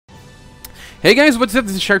Hey guys, what's up?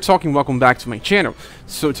 This is Sher talking. Welcome back to my channel.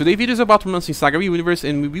 So today's video is about Romancing SaGa Universe,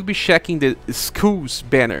 and we will be checking the schools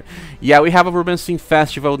banner. Yeah, we have a Romancing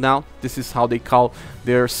festival now. This is how they call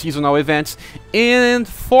their seasonal events, and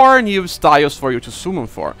 4 new styles for you to summon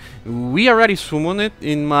for. We already summoned it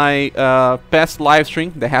in my past live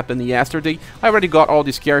stream that happened yesterday. I already got all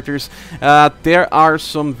these characters. There are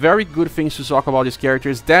some very good things to talk about these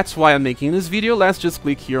characters. That's why I'm making this video. Let's just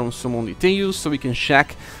click here on summon details so we can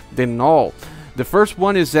check them all. The first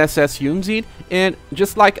one is SS Undine, and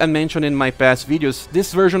just like I mentioned in my past videos,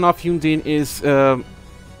 this version of Undine is the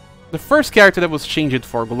first character that was changed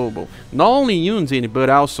for global. Not only Undine, but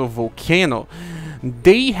also Volcano.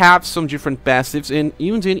 They have some different passives, and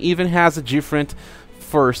Undine even has a different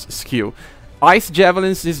first skill. Ice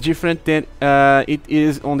Javelins is different than it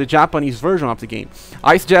is on the Japanese version of the game.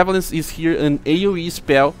 Ice Javelins is here an AOE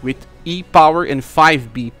spell with E power and 5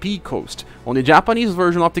 BP cost. On the Japanese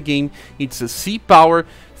version of the game, it's a C power,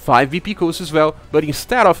 5 BP cost as well, but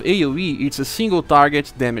instead of AOE, it's a single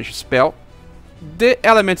target damage spell. The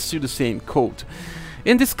element's still the same code.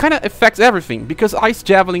 And this kind of affects everything, because Ice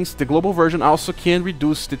Javelins, the global version, also can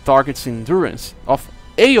reduce the target's endurance of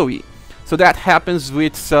AOE. So that happens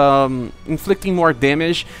with inflicting more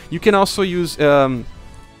damage. You can also use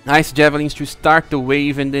Ice Javelins to start the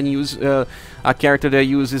wave and then use a character that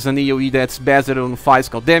uses an AoE that's based on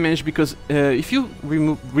physical damage, because if you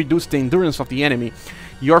reduce the endurance of the enemy,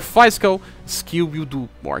 your physical skill will do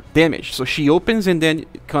more damage. So she opens and then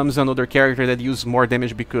comes another character that uses more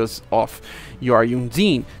damage because of your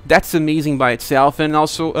Undine. That's amazing by itself, and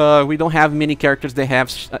also we don't have many characters that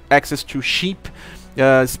have access to sheep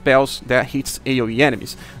spells that hits AoE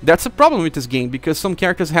enemies. That's a problem with this game, because some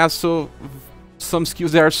characters have some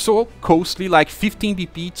skills that are so costly, like 15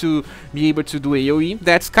 BP to be able to do AoE.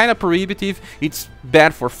 That's kind of prohibitive. It's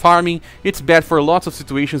bad for farming. It's bad for lots of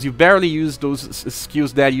situations. You barely use those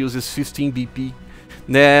skills that uses 15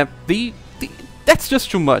 BP. That's just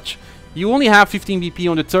too much. You only have 15 BP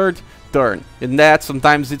on the 3rd turn, and that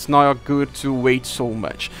sometimes it's not good to wait so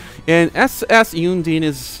much. And SS Undine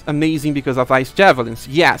is amazing because of Ice Javelins.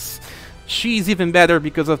 Yes. She's even better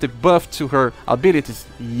because of the buff to her abilities.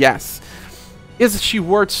 Yes. Is she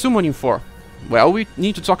worth summoning for? Well, we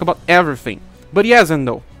need to talk about everything. But yes and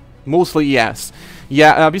no. Mostly yes.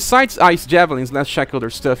 Yeah, besides Ice Javelins, let's check other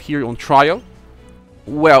stuff here on trial.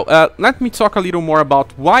 Well, let me talk a little more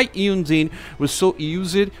about why Undine was so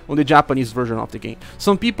used on the Japanese version of the game.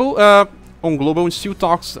 Some people on global still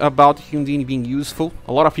talks about Undine being useful.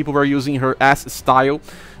 A lot of people were using her as style.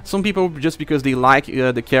 Some people just because they like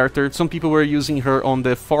the character. Some people were using her on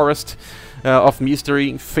the Forest of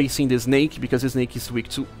Mystery, facing the snake, because the snake is weak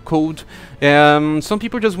to cold. Some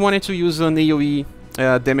people just wanted to use an AoE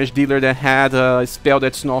damage dealer that had a spell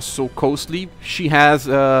that's not so costly. She has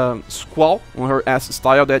Squall on her S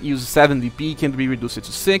style that uses 7 DP, can be reduced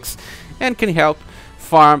to 6, and can help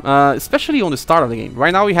farm, especially on the start of the game.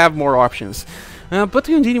 Right now we have more options. But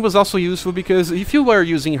Undine was also useful because if you were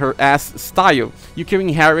using her S style, you can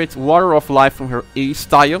inherit Water of Life from her A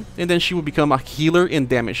style, and then she will become a healer and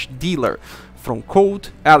damage dealer from cold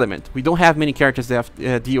element. We don't have many characters that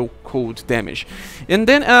deal cold damage. And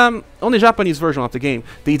then on the Japanese version of the game,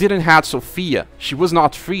 they didn't have Sophia. She was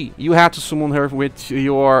not free. You had to summon her with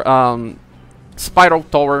your Spiral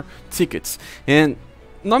Tower tickets, and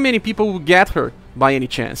not many people will get her by any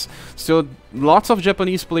chance. So lots of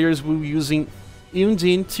Japanese players were using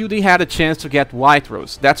Undine till they had a chance to get White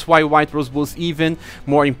Rose. That's why White Rose was even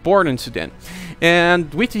more important to them.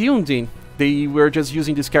 And with Undine, they were just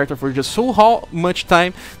using this character for just so much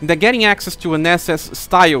time that getting access to an SS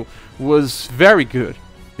style was very good.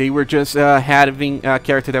 They were just having a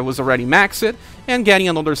character that was already maxed, and getting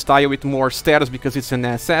another style with more status because it's an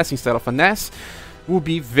SS instead of an S will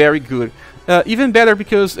be very good. Even better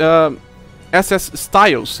because SS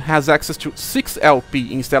Styles has access to 6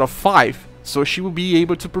 LP instead of 5. So she will be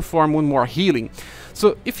able to perform 1 more healing.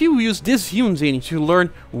 So if you use this Undine to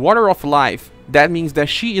learn Water of Life, that means that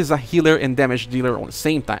she is a healer and damage dealer on the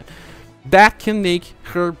same time. That can make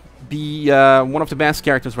her be one of the best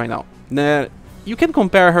characters right now. You can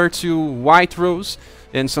compare her to White Rose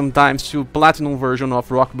and sometimes to Platinum version of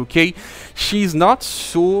Rock Bouquet. She's not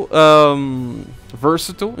so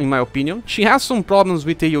versatile in my opinion. She has some problems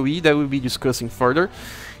with AoE that we'll be discussing further.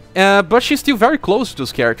 But she's still very close to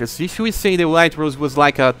those characters. If we say the White Rose was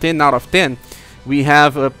like a 10 out of 10, we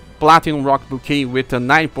have a Platinum Rock Bouquet with a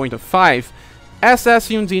 9.5.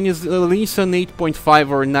 SS Undine is at least an 8.5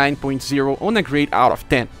 or 9.0 on a grade out of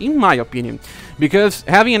 10, in my opinion. Because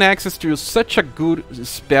having an access to such a good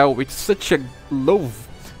spell with such a low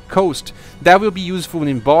coast. That will be useful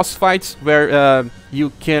in boss fights where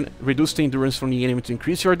you can reduce the endurance from the enemy to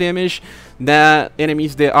increase your damage. The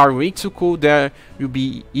enemies that are way too cold, there will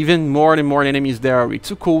be even more and more enemies that are way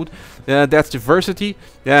too cold. That's diversity.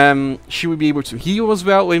 She will be able to heal as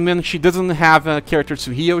well, and when she doesn't have a character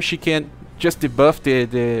to heal, she can just debuff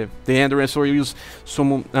the endurance or use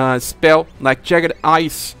some spell like Jagged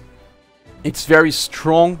Ice. It's very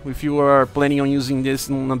strong if you are planning on using this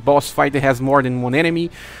in a boss fight that has more than one enemy,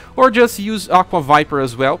 or just use Aqua Viper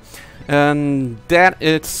as well. And that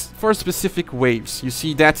it's for specific waves. You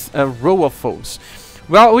see, that's a row of foes.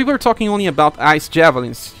 Well, we were talking only about Ice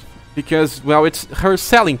Javelins because, well, it's her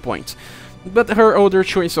selling point. But her other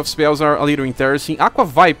choice of spells are a little interesting. Aqua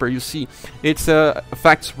Viper, you see, it's a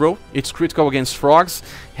affects row, it's critical against frogs,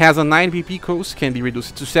 has a 9 BP cost, can be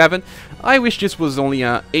reduced to 7. I wish this was only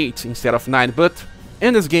 8 instead of 9, but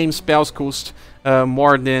in this game spells cost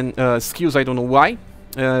more than skills, I don't know why.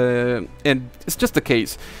 And it's just the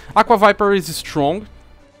case. Aqua Viper is strong,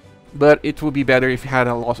 but it would be better if it had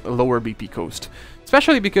a lower BP cost.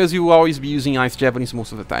 Especially because you will always be using Ice Javelins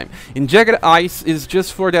most of the time. And Jagged Ice is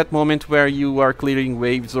just for that moment where you are clearing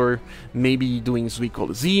waves, or maybe doing Sweet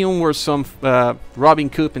Coliseum or some Robin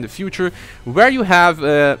Cup in the future, where you have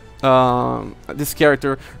this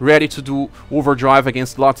character ready to do overdrive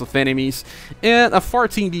against lots of enemies. And a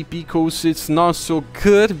 14 BP cost, it's not so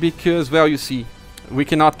good because, well, you see, we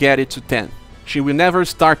cannot get it to 10. She will never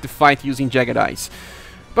start the fight using Jagged Ice.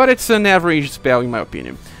 But it's an average spell in my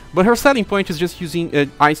opinion. But her selling point is just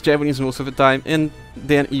using Ice Javelins most of the time, and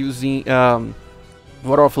then using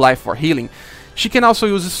Water of Life for healing. She can also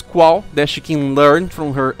use Squall, that she can learn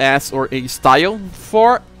from her S or A style,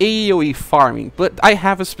 for AOE farming. But I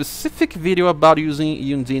have a specific video about using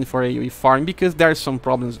Undine for AOE farming, because there are some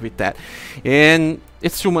problems with that. And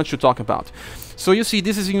it's too much to talk about. So you see,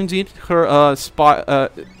 this is Undine, her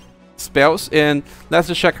spells, and let's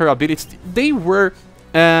just check her abilities. They were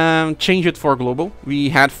changed for global. We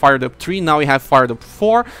had fired up 3, now we have fired up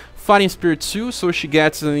 4. Fighting Spirit 2, so she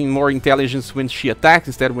gets more intelligence when she attacks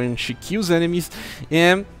instead when she kills enemies.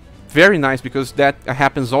 And very nice, because that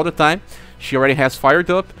happens all the time. She already has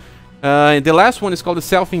fired up. And the last one is called the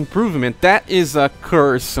Self-Improvement. That is a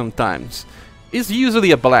curse sometimes. It's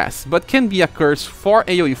usually a blast, but can be a curse for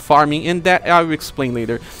AoE farming, and that I will explain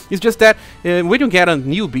later. It's just that when you get a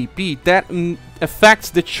new BP, that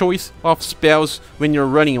affects the choice of spells when you're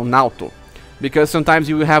running on auto. Because sometimes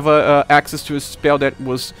you have access to a spell that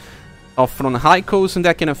was from high cost, and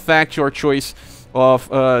that can affect your choice of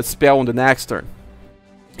spell on the next turn.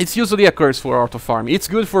 It's usually a curse for auto farming. It's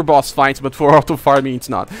good for boss fights, but for auto farming it's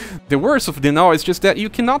not. The worst of them all is just that you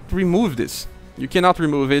cannot remove this. You cannot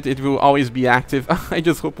remove it, it will always be active. I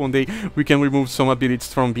just hope one day we can remove some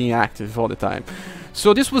abilities from being active all the time.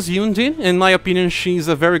 So this was Undine. In my opinion, she's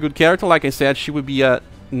a very good character. Like I said, she would be a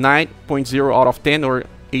 9.0 out of 10 or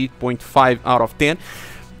 8.5 out of 10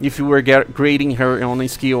 if you were grading her on a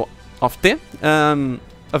scale of 10.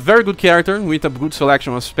 A very good character with a good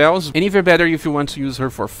selection of spells, and even better if you want to use her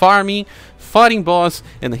for farming, fighting boss,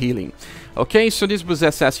 and healing. Okay, so this was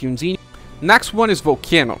SS Undine. Next one is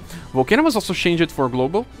Volcano. Volcano was also changed for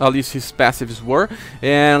global, at least his passives were.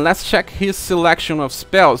 And let's check his selection of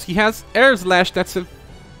spells. He has Air Slash, that's a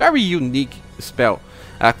very unique spell,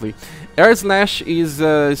 actually. Air Slash is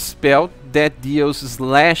a spell that deals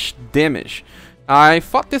slash damage. I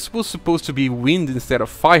thought this was supposed to be wind instead of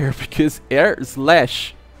fire, because Air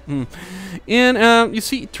Slash. And you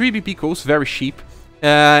see, 3 BP cost, very cheap.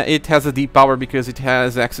 It has a deep power because it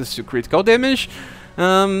has access to critical damage.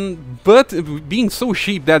 But being so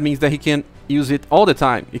cheap, that means that he can use it all the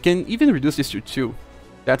time. He can even reduce this to 2.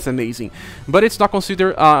 That's amazing. But it's not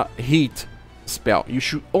considered a heat spell. You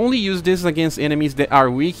should only use this against enemies that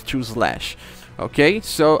are weak to slash. Okay,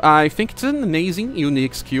 so I think it's an amazing,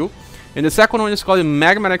 unique skill. And the second one is called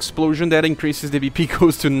Magma Explosion, that increases the BP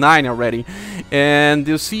cost to 9 already. And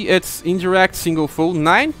you see, it's indirect single fold.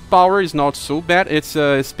 9 power is not so bad. It's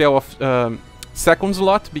a spell of second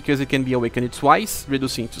slot, because it can be awakened twice,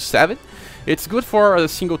 reducing to 7. It's good for a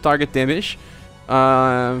single target damage.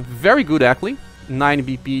 Very good actually. 9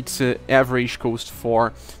 BP, it's average cost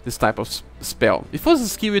for this type of spell. If it was a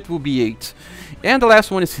skill, it would be 8. And the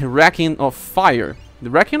last one is Wrecking of Fire. The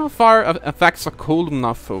Wrecking of Fire affects a column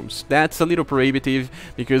of foes. That's a little prohibitive,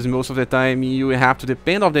 because most of the time you have to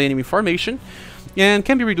depend on the enemy formation, and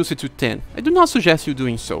can be reduced to 10. I do not suggest you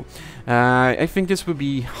doing so. I think this would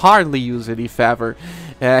be hardly used, if ever.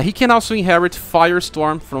 He can also inherit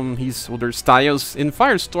Firestorm from his other styles, and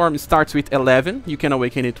Firestorm starts with 11. You can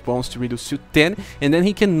awaken it once to reduce to 10, and then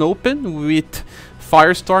he can open with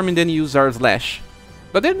Firestorm and then use Air Slash.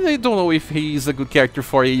 But then I don't know if he's a good character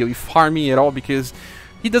for AOE farming at all, because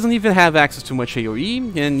he doesn't even have access to much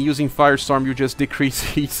AOE, and using Firestorm you just decrease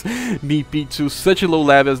his BP to such low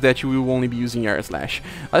levels that you will only be using Air Slash.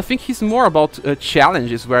 I think he's more about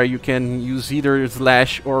challenges where you can use either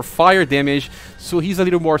Slash or Fire damage, so he's a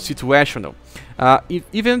little more situational.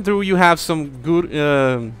 Even though you have some good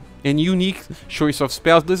and unique choice of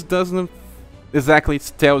spells, this doesn't exactly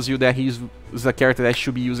tells you that he's a character that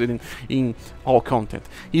should be used in all content.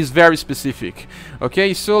 He's very specific.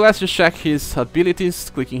 Okay, so let's just check his abilities.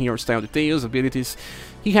 Clicking here on Style Details, Abilities.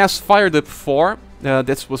 He has Fired Up 4.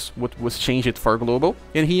 That's what was changed for Global.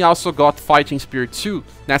 And he also got Fighting Spirit 2.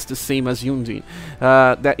 That's the same as Undine.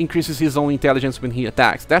 That increases his own intelligence when he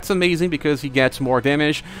attacks. That's amazing because he gets more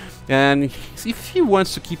damage. And if he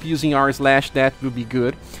wants to keep using R Slash, that will be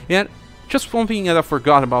good. And just one thing that I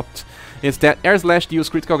forgot about is that Air Slash deals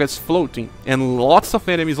critical against floating, and lots of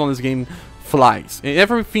enemies on this game flies. And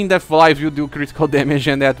everything that flies will do critical damage,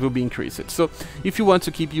 and that will be increased. So if you want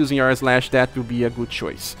to keep using Air Slash, that will be a good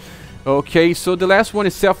choice. Okay, so the last one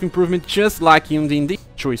is self-improvement, just like Undine, the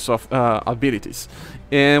choice of abilities.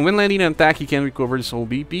 And when landing an attack, he can recover his whole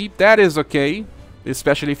BP. That is okay,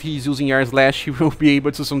 especially if he's using Air Slash. He will be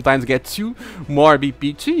able to sometimes get 2 more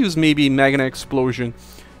BP to use maybe Magna Explosion.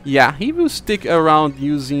 Yeah, he will stick around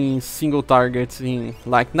using single targets in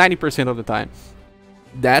like 90% of the time.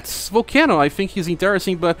 That's Volcano. I think he's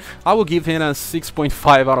interesting, but I will give him a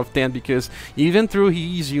 6.5 out of 10 because even though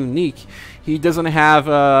he is unique, he doesn't have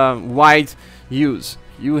wide use.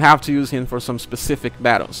 You have to use him for some specific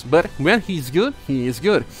battles. But when he's good, he is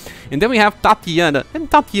good. And then we have Tatyana, and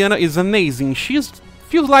Tatyana is amazing. She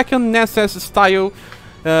feels like an SS style,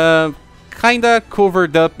 kinda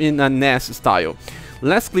covered up in a NES style.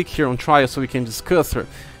 Let's click here on trial so we can discuss her.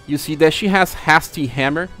 You see that she has Hasty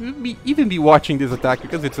Hammer. We'll even be watching this attack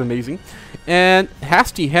because it's amazing. And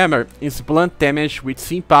Hasty Hammer is blunt damage with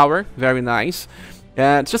C power, very nice.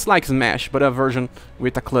 Just like Smash, but a version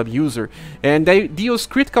with a club user. And they deals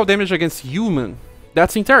critical damage against human.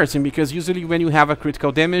 That's interesting because usually when you have a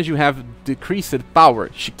critical damage, you have decreased power.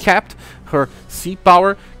 She kept her C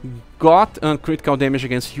power, got critical damage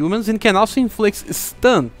against humans, and can also inflict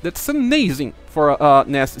stun. That's amazing for a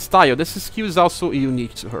NES style. This skill is also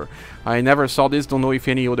unique to her. I never saw this, don't know if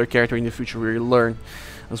any other character in the future will learn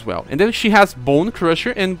as well. And then she has Bone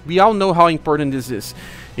Crusher, and we all know how important this is.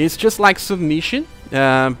 It's just like Submission,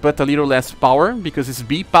 but a little less power, because it's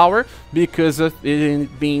B power, because of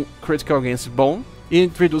it being critical against Bone.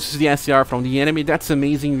 It reduces the SCR from the enemy. That's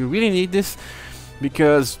amazing. We really need this,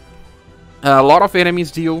 because a lot of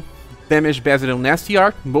enemies deal damage based on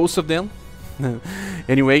SCR, most of them.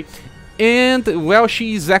 Anyway, and well,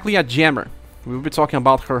 she is exactly a jammer. We'll be talking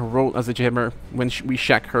about her role as a jammer when we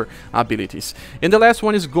check her abilities. And the last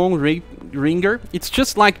one is Gong Ringer. It's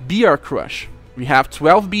just like BR Crush. We have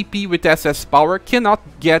 12 BP with SS power. Cannot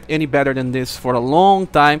get any better than this for a long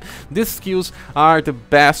time. These skills are the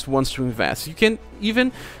best ones to invest. You can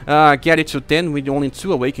even get it to 10 with only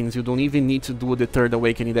 2 awakenings. You don't even need to do the 3rd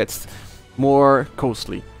awakening. That's more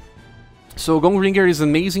costly. So Gong Ringer is an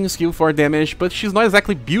amazing skill for damage, but she's not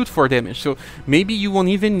exactly built for damage. So maybe you won't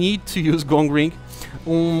even need to use Gong Ring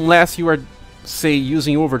unless you are, say,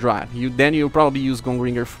 using Overdrive. Then you'll probably use Gong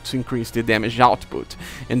Ringer to increase the damage output.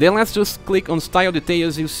 And then let's just click on Style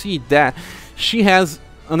Details. You see that she has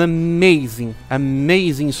an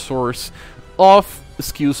amazing source of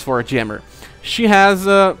skills for a jammer. She has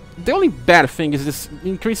the only bad thing is this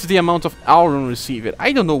increases the amount of Auron received.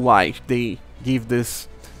 I don't know why they give this.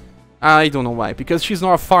 I don't know why, because she's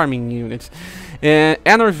not a farming unit.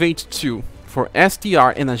 Enervate 2 for STR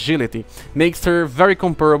and agility makes her very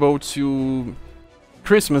comparable to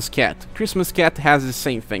Christmas Cat. Christmas Cat has the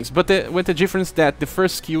same things, but with the difference that the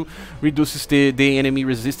first skill reduces the enemy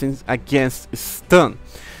resistance against stun.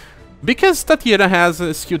 Because Tatyana has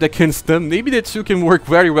a skill that can stun, maybe the two can work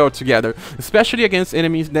very well together, especially against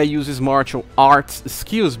enemies that uses martial arts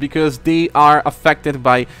skills, because they are affected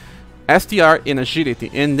by STR and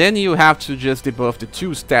agility, and then you have to just debuff the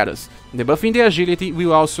 2 status. Debuffing the agility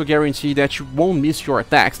will also guarantee that you won't miss your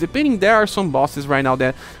attacks. Depending, there are some bosses right now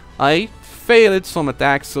that I failed some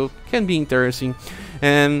attacks, so can be interesting.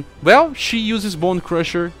 And well, she uses Bone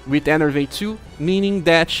Crusher with Enervate 2, meaning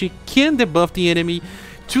that she can debuff the enemy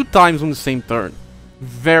 2 times on the same turn.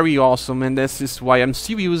 Very awesome, and this is why I'm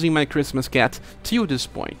still using my Christmas Cat till this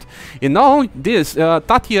point. And not only this,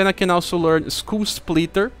 Tatyana can also learn Skull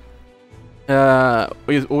Splitter, or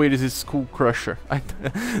it is Skull Crusher.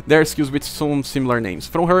 There are skills with some similar names.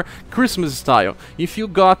 From her Christmas style, if you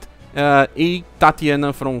got a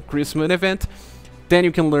Tatyana from Christmas event, then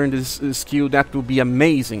you can learn this skill that will be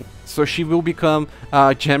amazing. So she will become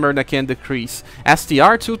a jammer that can decrease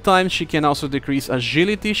STR 2 times, she can also decrease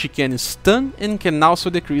agility, she can stun, and can also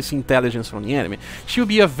decrease intelligence from the enemy. She will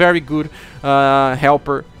be a very good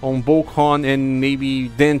helper on Volcano and maybe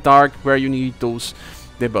Dentark, where you need those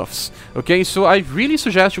debuffs. Okay, so I really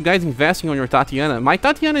suggest you guys investing on your Tatyana. My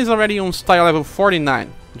Tatyana is already on style level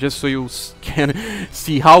 49. Just so you can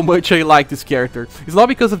see how much I like this character. It's not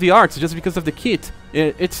because of the arts, it's just because of the kit.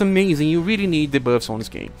 It's amazing, you really need debuffs on this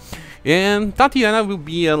game. And Tatyana will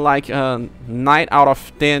be like a 9 out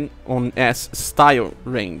of 10 on S style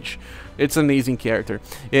range. It's an amazing character.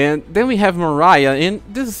 And then we have Mariah, and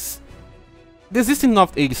the system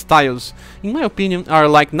of 8 styles, in my opinion, are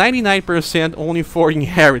like 99% only for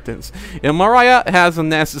inheritance. And Mariah has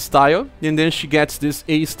an S style, and then she gets this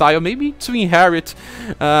A style, maybe to inherit,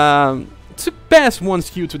 to pass one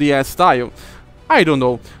skill to the S style. I don't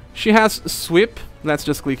know. She has Sweep. Let's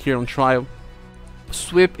just click here on trial.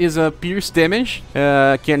 Sweep is a pierce damage,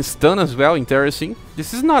 can stun as well, interesting.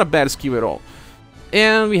 This is not a bad skill at all.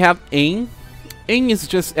 And we have Aim. Aim is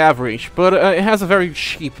just average, but it has a very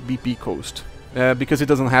cheap BP cost. Because it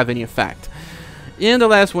doesn't have any effect. And the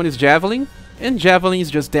last one is Javelin, and Javelin is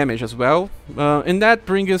just damage as well. And that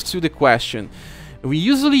brings us to the question. We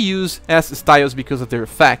usually use S styles because of their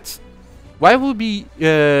effects. Why would we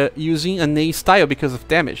be using an A style because of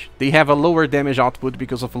damage? They have a lower damage output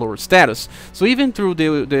because of lower status. So even though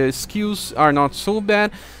the skills are not so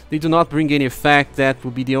bad, they do not bring any effect. That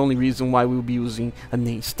will be the only reason why we'll be using an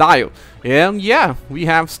A style. And yeah, we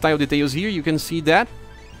have style details here, you can see that.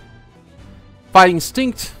 Fighting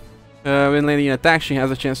Instinct, when landing an attack, she has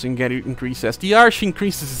a chance to get increased STR, she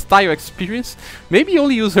increases style experience, maybe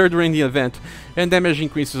only use her during the event, and damage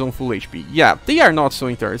increases on full HP. Yeah, they are not so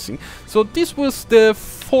interesting. So this was the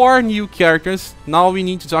 4 new characters. Now we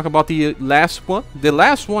need to talk about the last one. The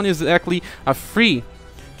last one is actually a free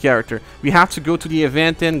character. We have to go to the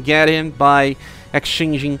event and get him by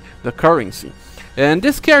exchanging the currency. And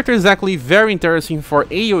this character is actually very interesting for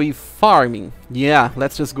AOE farming. Yeah,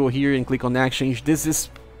 let's just go here and click on exchange. This is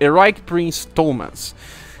Heroic Prince Thomas.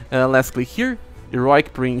 Let's click here,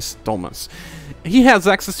 Heroic Prince Thomas. He has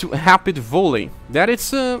access to Rapid Volley. That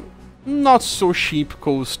is a not so cheap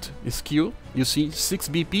cost skill. You see 6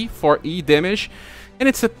 BP for E damage. And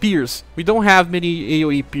it's a Pierce. We don't have many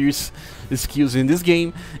AOE Pierce skills in this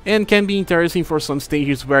game, and can be interesting for some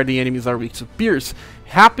stages where the enemies are weak to Pierce.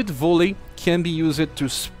 Rapid Volley can be used to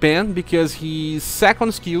spam because his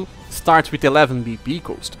second skill starts with 11 BP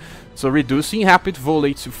cost. So reducing Rapid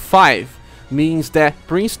Volley to 5 means that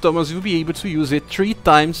Prince Thomas will be able to use it 3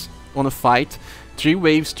 times on a fight, 3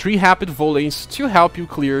 waves, 3 Rapid Volleys to help you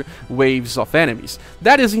clear waves of enemies.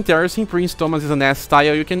 That is interesting. Prince Thomas is an S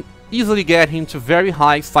style. You can easily get him to very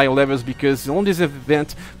high style levels because on this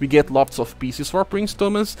event we get lots of pieces for Prince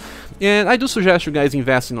Thomas, and I do suggest you guys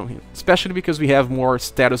investing on him, especially because we have more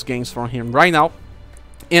status gains from him right now.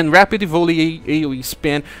 And Rapid Volley AOE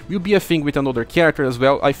spam will be a thing with another character as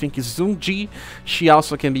well. I think it's Zunji. She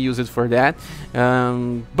also can be used for that.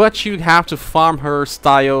 But you have to farm her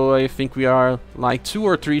style. I think we are like 2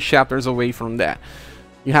 or 3 chapters away from that.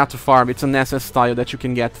 You have to farm. It's an SS style that you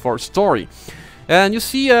can get for story. And you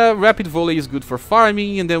see Rapid Volley is good for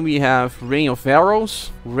farming, and then we have Rain of Arrows.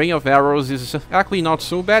 Rain of Arrows is actually not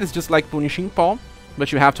so bad, it's just like Punishing Palm,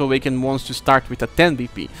 but you have to awaken once to start with a 10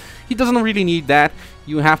 BP. He doesn't really need that,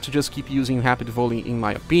 you have to just keep using Rapid Volley in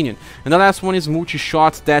my opinion. And the last one is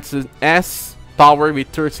Multi-Shot, that's an S power with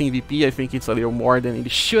 13 BP, I think it's a little more than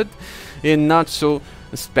it should, and not so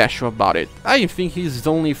special about it. I think he's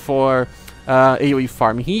only for AoE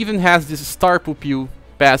farming. He even has this Star Pupil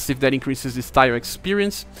passive that increases the style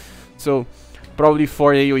experience, so probably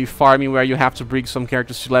for AoE farming where you have to bring some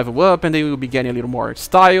characters to level up and they will be getting a little more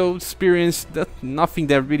style experience. Nothing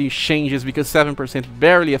that really changes because 7%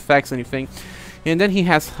 barely affects anything. And then he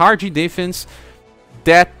has Hardy Defense,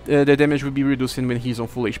 that the damage will be reduced when he's on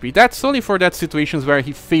full HP. That's only for that situations where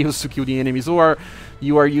he fails to kill the enemies, or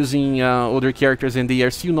you are using other characters and they are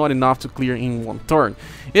still not enough to clear in one turn.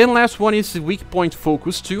 And last one is Weak Point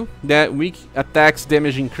Focus 2, that weak attacks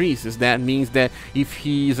damage increases. That means that if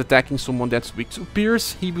he is attacking someone that's weak to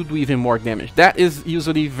Pierce, he will do even more damage. That is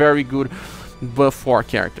usually very good buff for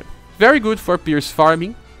character. Very good for Pierce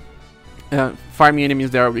farming, farming enemies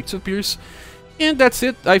that are weak to Pierce. And that's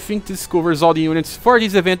it. I think this covers all the units for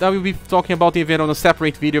this event. I will be talking about the event on a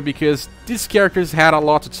separate video because these characters had a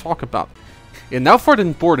lot to talk about. And now for the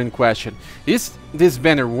important question. Is this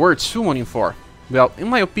banner worth summoning for? Well, in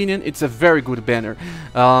my opinion, it's a very good banner.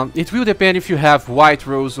 It will depend if you have White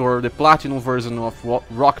Rose or the Platinum version of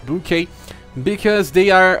Rock Bouquet, because they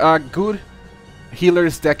are good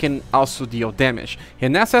healers that can also deal damage.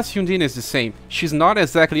 And SS Undine is the same. She's not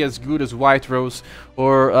exactly as good as White Rose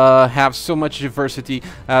or have so much diversity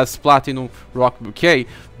as Platinum Rock Bouquet,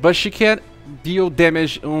 but she can deal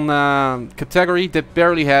damage on a category that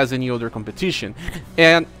barely has any other competition.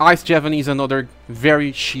 And Ice Javelin is another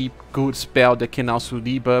very cheap, good spell that can also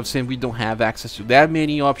debuffs, and we don't have access to that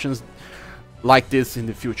many options like this in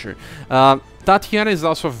the future. Tatyana is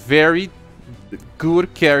also a very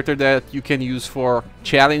good character that you can use for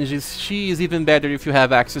challenges. She is even better if you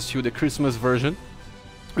have access to the Christmas version.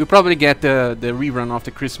 We'll probably get the rerun of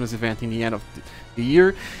the Christmas event in the end of the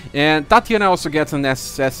year. And Tatyana also gets an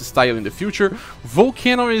SS style in the future.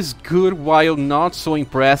 Volcano is good while not so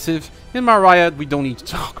impressive. And Mariah, we don't need to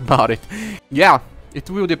talk about it. Yeah, it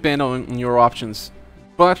will depend on your options.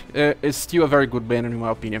 But it's still a very good banner in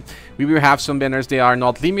my opinion. We will have some banners that are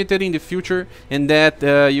not limited in the future, and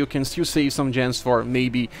that you can still save some gems for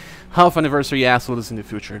maybe half anniversary assholes in the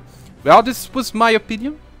future. Well, this was my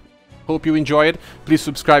opinion. Hope you enjoy it. Please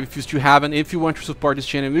subscribe if you still haven't. If you want to support this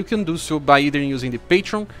channel, you can do so by either using the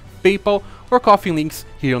Patreon, PayPal, or Coffee links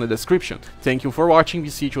here in the description. Thank you for watching. We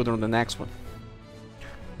see each other on the next one.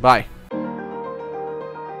 Bye.